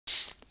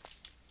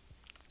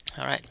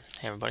All right,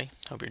 hey everybody,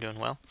 hope you're doing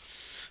well.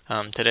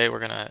 Today we're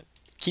going to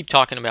keep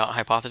talking about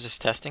hypothesis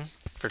testing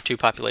for two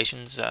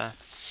populations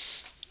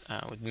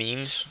with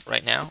means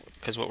right now,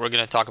 because what we're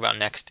going to talk about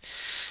next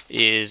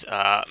is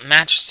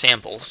matched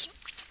samples,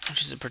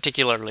 which is a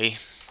particularly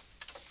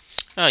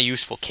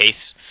useful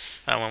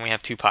case when we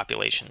have two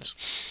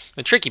populations.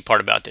 The tricky part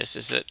about this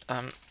is that,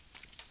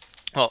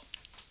 well,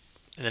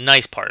 the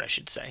nice part I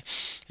should say,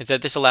 is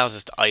that this allows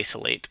us to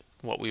isolate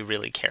what we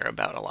really care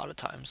about a lot of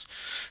times.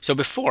 So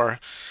before,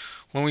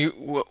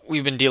 what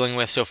we've been dealing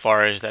with so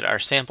far is that our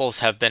samples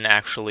have been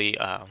actually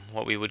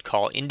what we would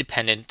call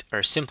independent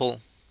or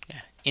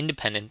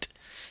independent,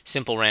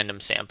 simple random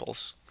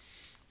samples.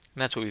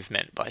 And that's what we've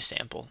meant by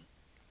sample.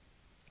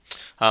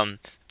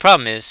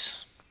 Problem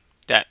is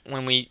that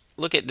when we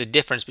look at the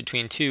difference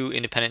between two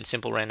independent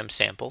simple random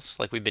samples,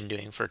 like we've been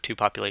doing for two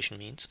population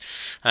means,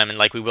 and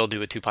like we will do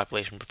with two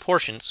population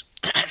proportions,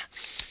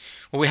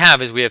 what we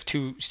have is we have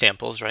two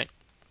samples, right?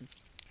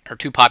 Or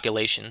two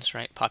populations,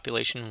 right?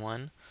 Population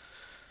 1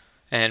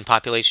 and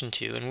population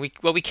 2, and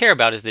what we care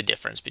about is the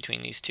difference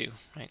between these two,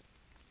 right?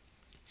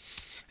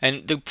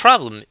 And the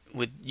problem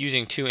with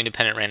using two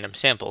independent random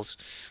samples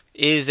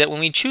is that when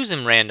we choose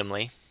them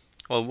randomly,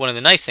 well, one of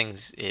the nice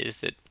things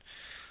is that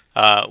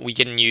we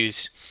can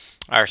use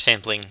our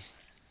sampling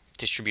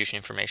distribution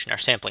information, our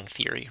sampling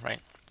theory, right?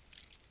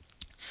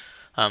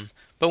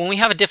 But when we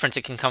have a difference,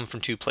 it can come from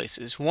two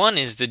places. One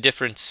is the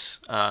difference,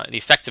 the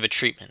effects of a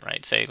treatment,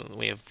 right? Say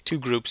we have two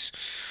groups,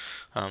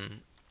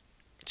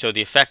 so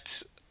the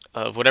effects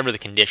of whatever the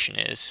condition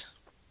is.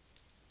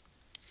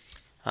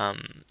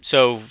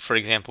 So, for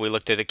example, we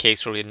looked at a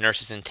case where we had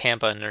nurses in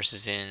Tampa and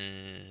nurses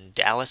in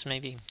Dallas,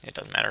 maybe? It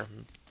doesn't matter.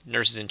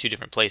 Nurses in two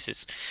different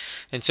places.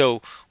 And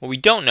so what we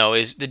don't know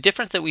is the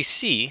difference that we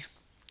see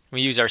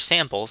when we use our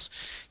samples,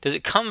 does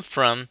it come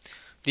from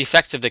the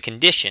effects of the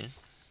condition,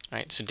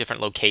 right? So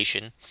different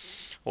location,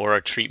 or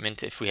a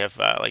treatment if we have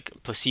like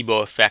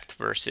placebo effect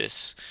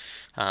versus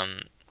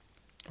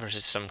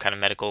some kind of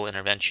medical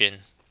intervention,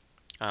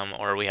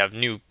 or we have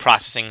new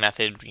processing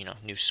method,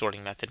 new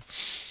sorting method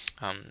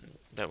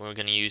that we're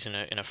going to use in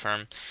a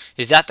firm.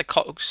 Is that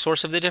the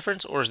source of the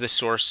difference, or is the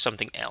source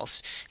something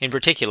else? In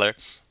particular,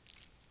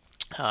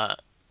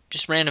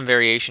 just random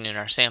variation in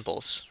our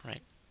samples,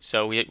 right?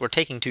 So we're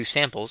taking two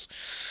samples.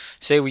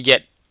 Say we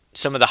get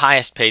some of the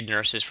highest paid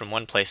nurses from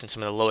one place and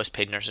some of the lowest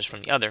paid nurses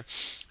from the other,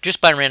 just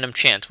by random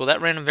chance. Well,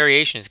 that random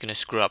variation is going to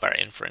screw up our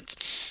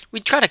inference. We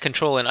try to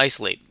control and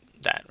isolate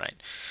that,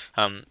 right?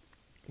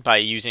 By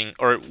using,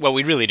 or what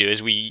we really do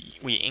is we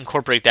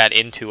incorporate that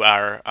into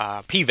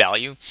our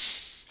p-value.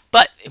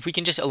 But if we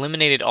can just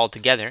eliminate it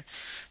altogether,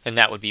 then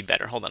that would be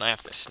better. Hold on, I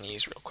have to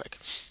sneeze real quick.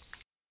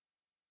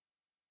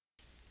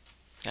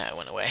 It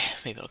went away.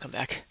 Maybe it'll come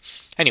back.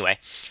 Anyway,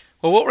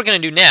 well, what we're going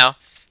to do now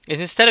is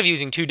instead of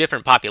using two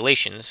different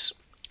populations,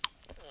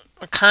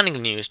 we're kind of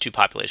going to use two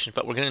populations,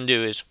 but what we're going to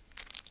do is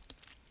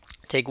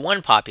take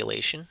one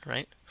population,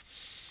 right?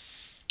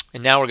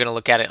 And now we're going to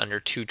look at it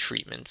under two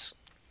treatments.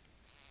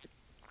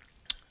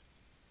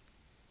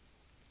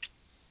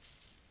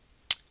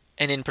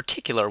 And in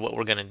particular, what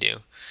we're going to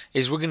do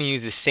is we're going to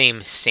use the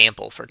same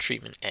sample for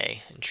treatment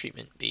A and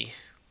treatment B.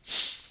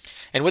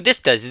 And what this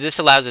does is this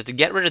allows us to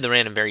get rid of the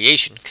random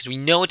variation because we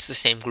know it's the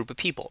same group of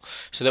people,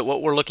 so that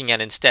what we're looking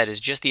at instead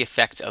is just the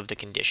effects of the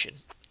condition,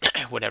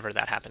 whatever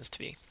that happens to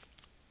be.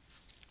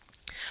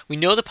 We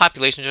know the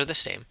populations are the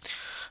same,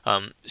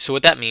 so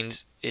what that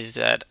means is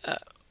that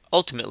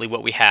ultimately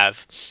what we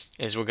have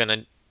is we're going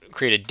to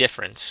create a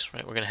difference,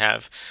 right? We're going to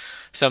have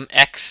some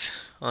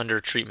X under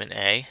treatment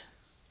A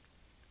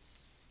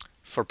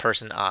for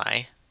person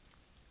I,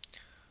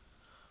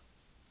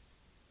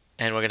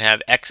 and we're going to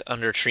have X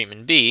under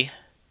treatment B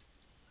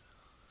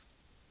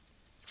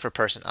for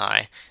person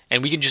I,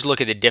 and we can just look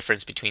at the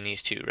difference between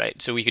these two,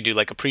 right? So we could do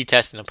like a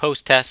pre-test and a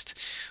post-test,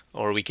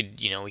 or we could,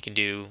 we can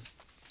do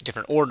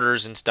different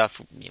orders and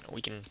stuff.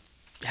 We can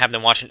have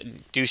them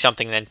do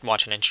something, then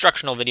watch an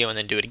instructional video, and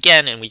then do it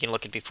again, and we can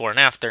look at before and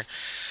after.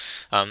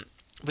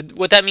 But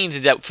what that means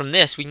is that from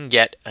this we can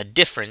get a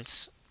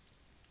difference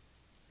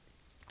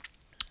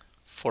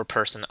for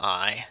person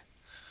I.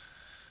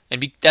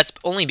 And that's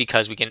only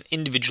because we can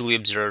individually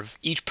observe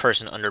each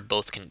person under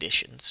both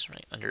conditions,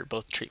 right? Under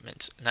both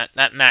treatments. And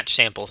that match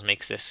samples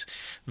makes this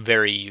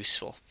very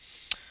useful.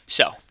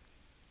 So,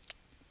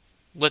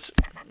 let's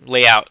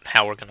lay out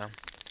how we're going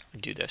to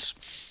do this.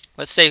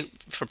 Let's say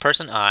for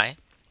person I,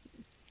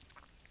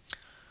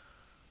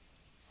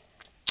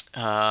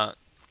 we have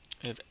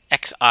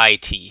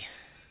xit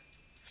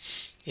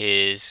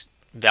is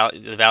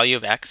the value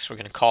of x. We're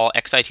going to call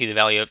xit the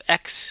value of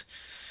x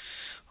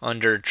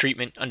under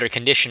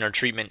condition or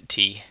treatment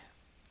T.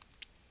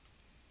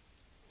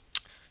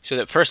 So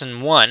that person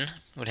 1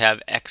 would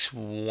have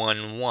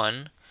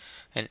x11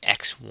 and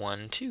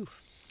x12.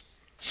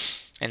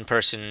 And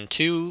person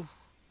 2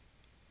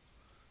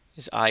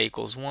 is I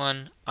equals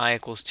 1, I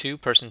equals 2.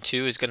 Person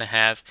 2 is going to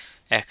have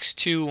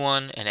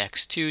x21 and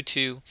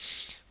x22.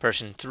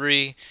 Person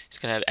 3 is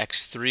going to have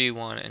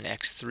x31 and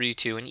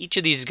x32. And each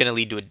of these is going to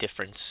lead to a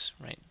difference,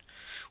 right?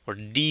 where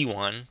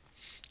D1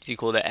 is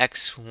equal to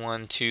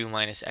x12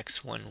 minus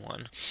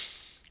x11,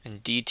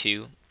 and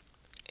D2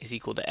 is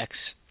equal to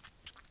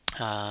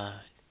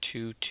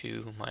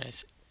x22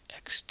 minus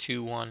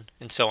x21,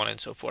 and so on and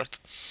so forth.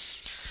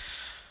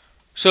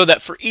 So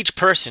that for each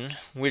person,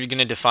 we're going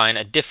to define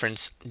a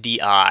difference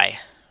di.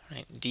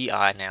 Right?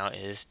 Di now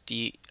is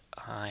di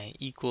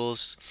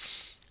equals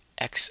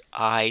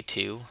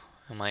xi2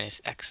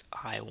 minus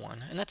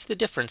xi1, and that's the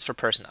difference for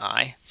person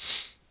I.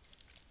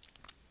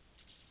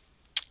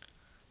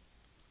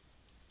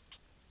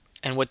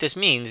 And what this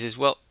means is,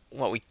 well,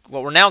 what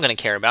we're now going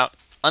to care about,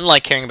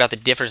 unlike caring about the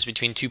difference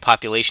between two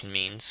population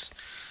means,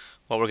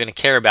 what we're going to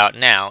care about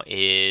now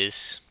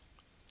is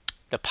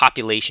the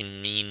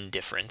population mean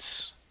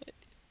difference.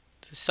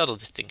 It's a subtle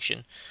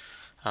distinction,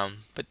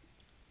 but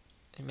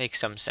it makes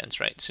some sense,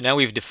 right? So now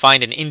we've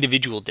defined an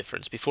individual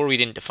difference. Before we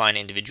didn't define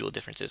individual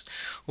differences.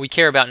 What we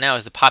care about now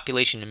is the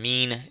population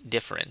mean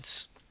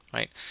difference,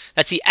 right?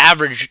 That's the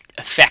average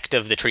effect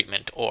of the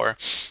treatment, or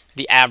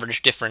the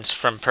average difference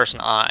from person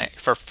I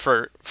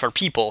for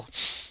people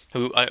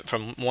who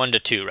from 1 to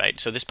 2, right?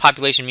 So this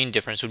population mean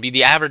difference would be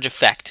the average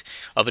effect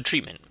of a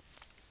treatment.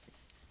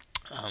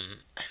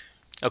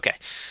 Okay,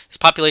 this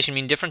population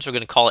mean difference, we're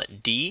going to call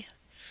it D.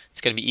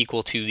 It's going to be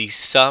equal to the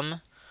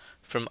sum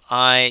from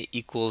I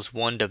equals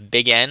 1 to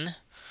big N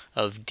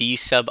of D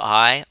sub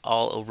I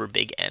all over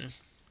big N.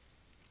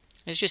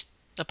 It's just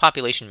a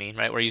population mean,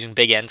 right? We're using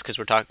big N's because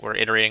we're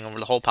iterating over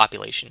the whole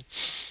population.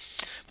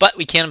 But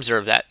we can't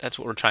observe that. That's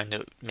what we're trying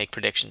to make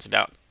predictions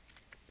about.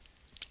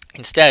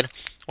 Instead,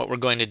 what we're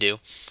going to do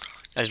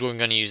is we're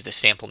going to use the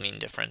sample mean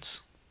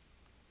difference.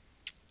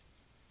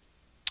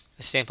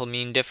 The sample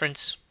mean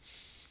difference,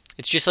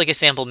 it's just like a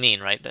sample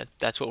mean, right?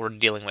 That's what we're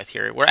dealing with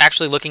here. We're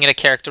actually looking at a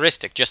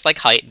characteristic, just like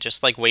height,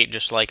 just like weight,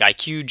 just like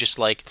IQ, just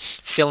like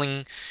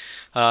filling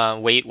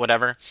weight,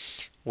 whatever,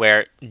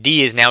 where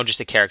D is now just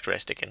a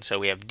characteristic. And so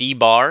we have D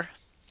bar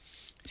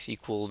is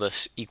equal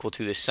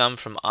to the sum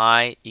from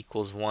I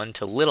equals 1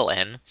 to little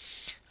n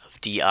of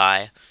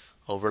DI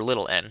over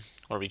little n,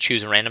 where we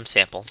choose a random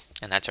sample,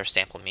 and that's our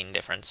sample mean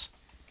difference.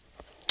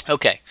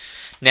 Okay,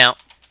 now,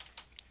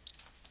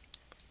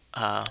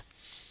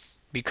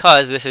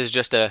 because this is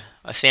just a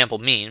sample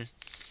mean,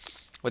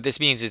 what this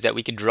means is that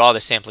we could draw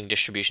the sampling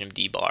distribution of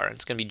D bar. And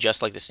it's going to be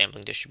just like the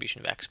sampling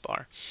distribution of X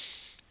bar,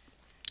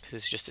 because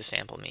it's just a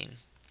sample mean.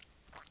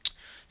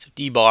 So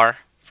D bar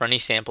for any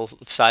sample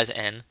of size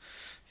n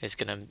is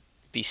going to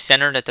be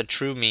centered at the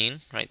true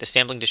mean, right? The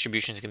sampling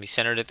distribution is going to be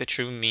centered at the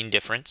true mean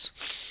difference.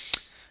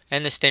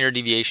 And the standard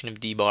deviation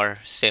of D bar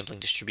sampling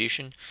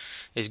distribution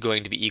is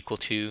going to be equal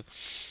to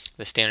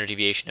the standard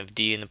deviation of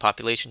D in the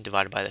population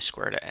divided by the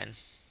square root of n,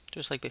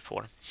 just like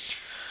before.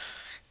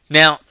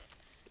 Now,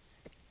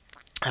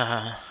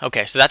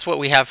 okay, so that's what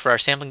we have for our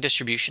sampling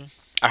distribution.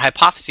 Our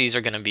hypotheses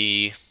are going to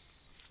be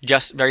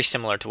just very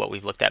similar to what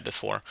we've looked at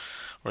before,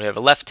 where we have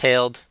a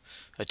left-tailed,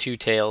 a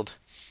two-tailed,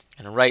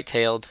 and a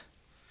right-tailed,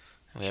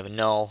 and we have a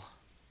null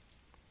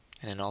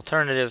and an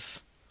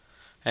alternative,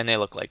 and they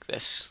look like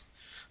this.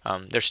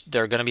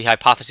 There are going to be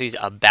hypotheses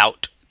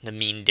about the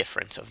mean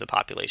difference of the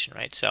population,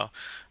 right? So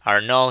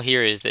our null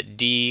here is that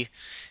D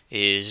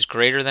is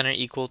greater than or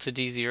equal to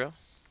D0,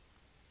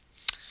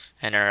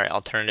 and our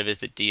alternative is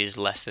that D is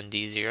less than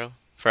D0.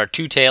 For our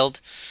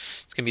two-tailed,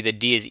 it's going to be that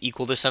D is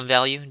equal to some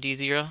value,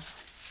 D0.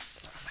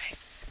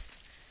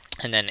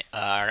 And then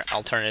our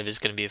alternative is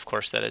going to be, of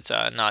course, that it's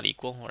not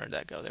equal. Where did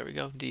that go? There we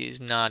go. D is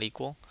not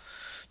equal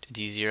to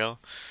D0.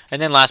 And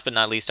then last but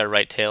not least, our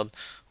right-tailed,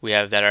 we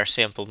have that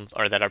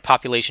our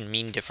population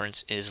mean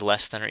difference is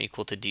less than or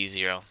equal to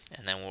D0.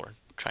 And then we're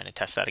trying to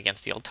test that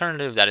against the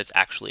alternative, that it's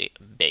actually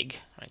big,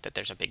 right? That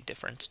there's a big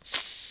difference.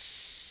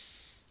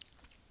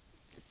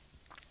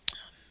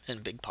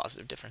 And big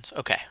positive difference.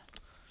 Okay.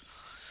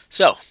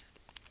 So,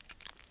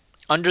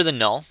 under the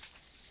null,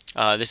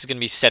 this is going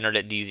to be centered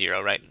at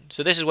D0, right?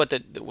 So this is what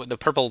the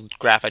purple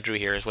graph I drew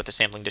here is what the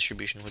sampling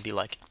distribution would be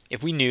like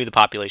if we knew the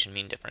population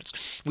mean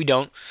difference. We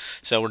don't,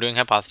 so we're doing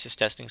hypothesis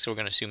testing, so we're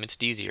going to assume it's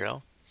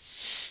D0,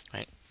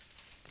 right,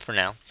 for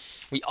now.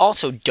 We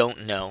also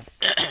don't know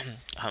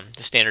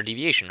the standard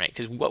deviation, right?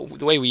 Because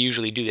the way we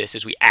usually do this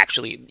is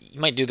you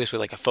might do this with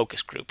like a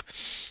focus group,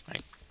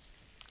 right?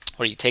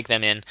 Where you take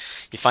them in,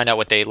 you find out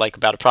what they like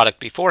about a product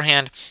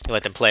beforehand, you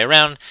let them play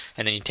around,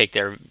 and then you take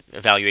their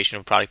evaluation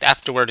of a product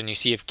afterward, and you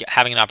see if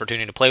having an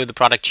opportunity to play with the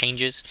product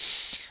changes.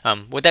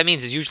 What that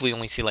means is usually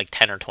only see like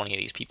 10 or 20 of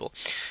these people.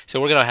 So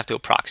we're going to have to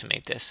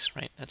approximate this,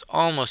 right? That's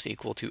almost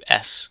equal to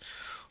S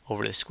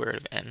over the square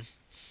root of n.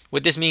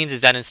 What this means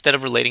is that instead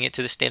of relating it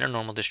to the standard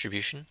normal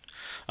distribution,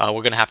 we're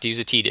going to have to use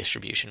a t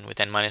distribution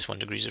with n minus 1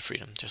 degrees of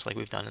freedom, just like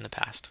we've done in the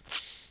past.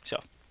 So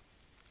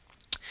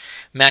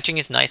matching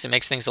is nice. It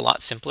makes things a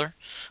lot simpler.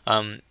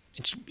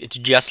 It's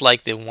just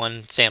like the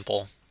one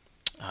sample.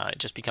 It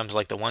just becomes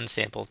like the one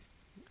sample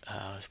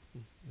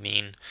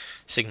mean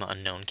sigma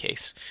unknown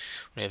case.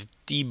 We have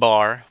d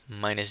bar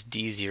minus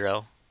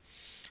d0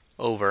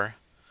 over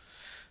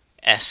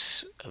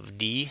s of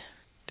d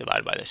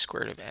divided by the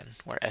square root of n,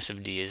 where s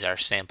of d is our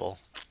sample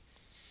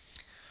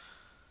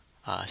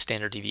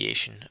standard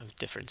deviation of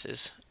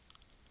differences.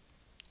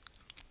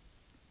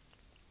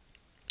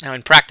 Now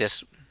in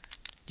practice,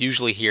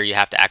 usually here you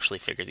have to actually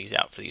figure these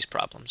out for these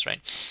problems, right?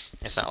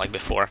 It's not like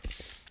before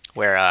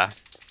where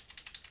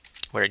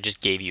it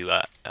just gave you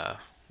a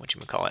what you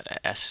would call it,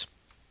 a S.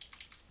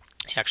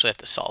 You actually have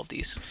to solve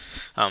these.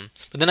 But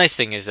the nice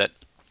thing is that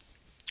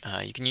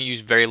you can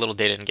use very little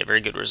data and get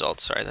very good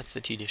results. Sorry, that's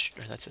the T-dish.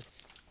 That's a.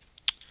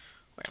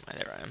 Where am I?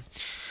 There I am.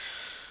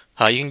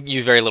 You can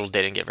use very little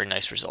data and get very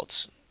nice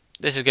results.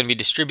 This is going to be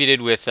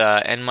distributed with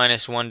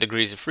n-1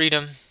 degrees of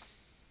freedom.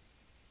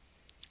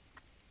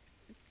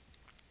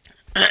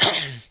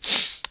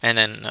 And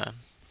then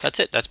that's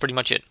it. That's pretty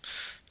much it.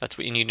 That's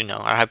what you need to know.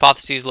 Our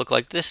hypotheses look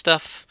like this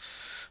stuff.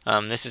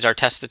 This is our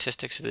test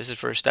statistic. So this is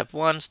for step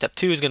 1. Step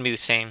 2 is going to be the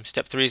same.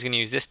 Step 3 is going to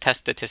use this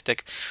test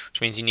statistic,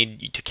 which means you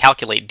need to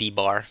calculate d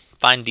bar,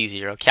 find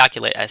d0,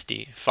 calculate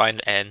SD,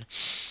 find n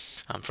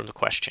from the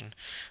question,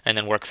 and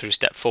then work through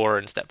step 4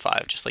 and step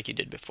 5, just like you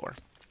did before.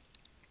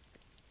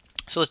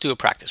 So let's do a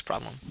practice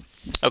problem.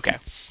 Okay.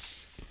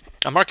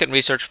 A market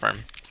research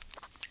firm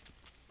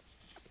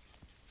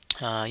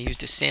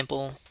used a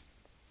sample.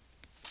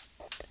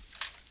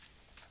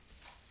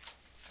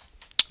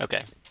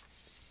 Okay,